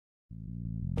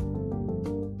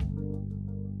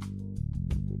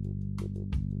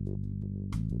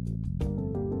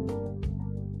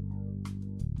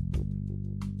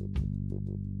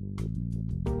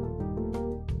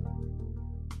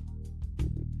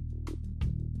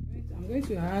I'm going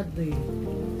to add the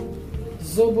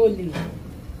Zobo leaf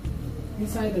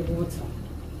inside the water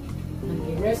and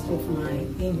the rest of my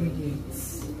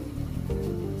ingredients.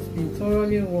 It's been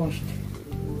thoroughly washed.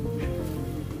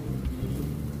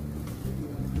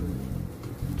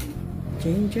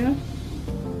 Ginger,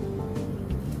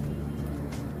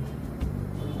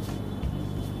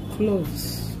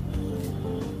 cloves,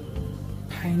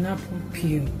 pineapple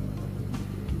peel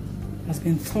has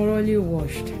been thoroughly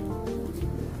washed.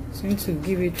 It's going to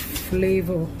give it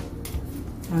flavor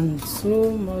and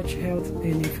so much health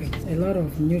benefit, a lot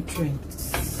of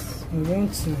nutrients. I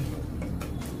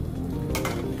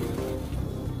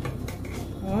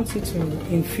want it to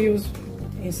infuse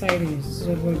inside the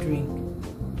Zobo drink.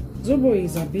 Zobo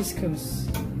is Hibiscus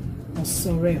or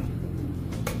Sorrel.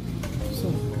 So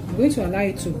I'm going to allow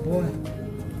it to boil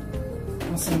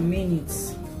for some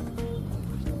minutes.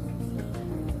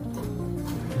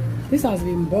 This has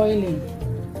been boiling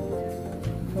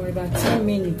for about 10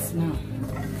 minutes now.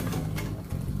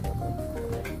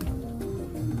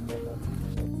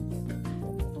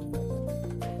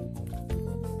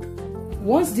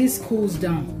 Once this cools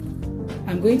down,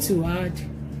 I'm going to add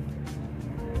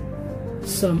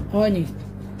some honey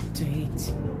to it.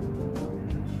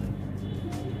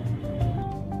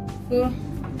 So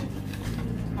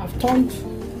I've turned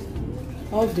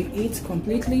off the heat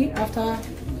completely after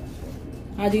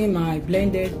adding my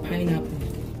blended pineapple.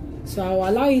 So I'll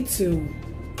allow it to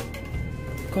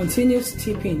continue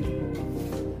steeping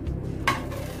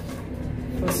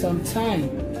for some time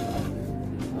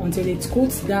until it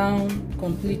cools down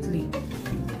completely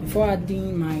before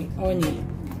adding my honey.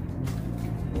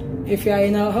 If you are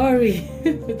in a hurry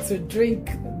to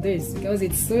drink this because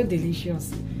it's so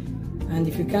delicious, and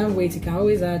if you can't wait, you can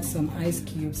always add some ice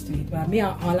cubes to it. But me,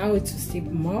 I'll allow it to steep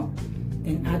more,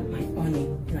 then add my honey.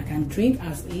 I can drink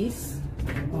as is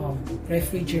or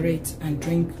refrigerate and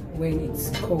drink when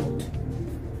it's cold.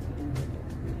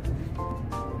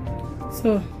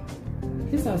 So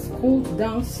this has cooled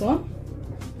down some.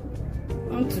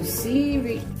 I want to sieve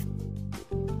it.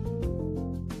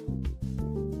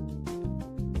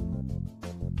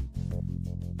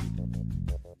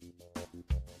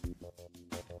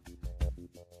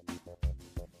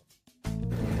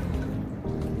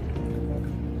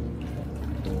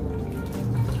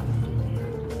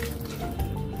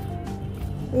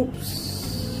 Oops.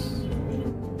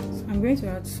 So I'm going to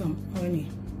add some honey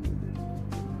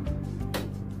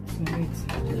to it.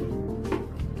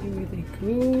 Give it a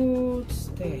good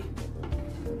stir. You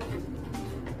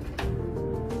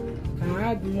can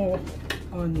add more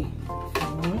honey if you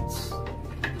want.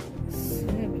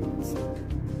 Serve it.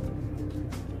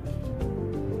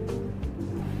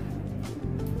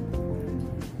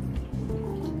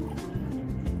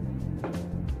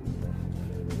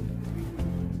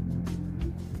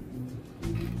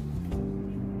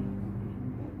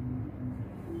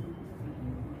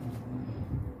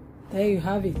 There you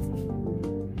have it.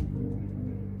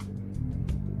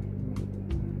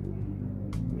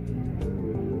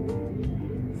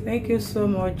 Thank you so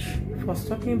much for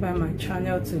stopping by my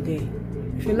channel today.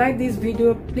 If you like this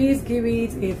video, please give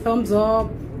it a thumbs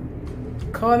up,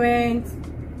 comment,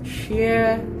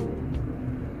 share,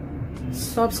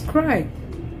 subscribe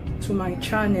to my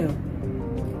channel,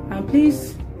 and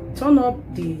please turn up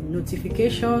the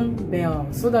notification bell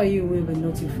so that you will be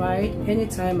notified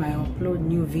anytime I upload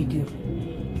new video.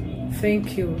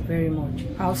 Thank you very much.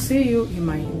 I'll see you in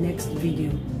my next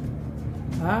video.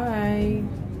 Bye.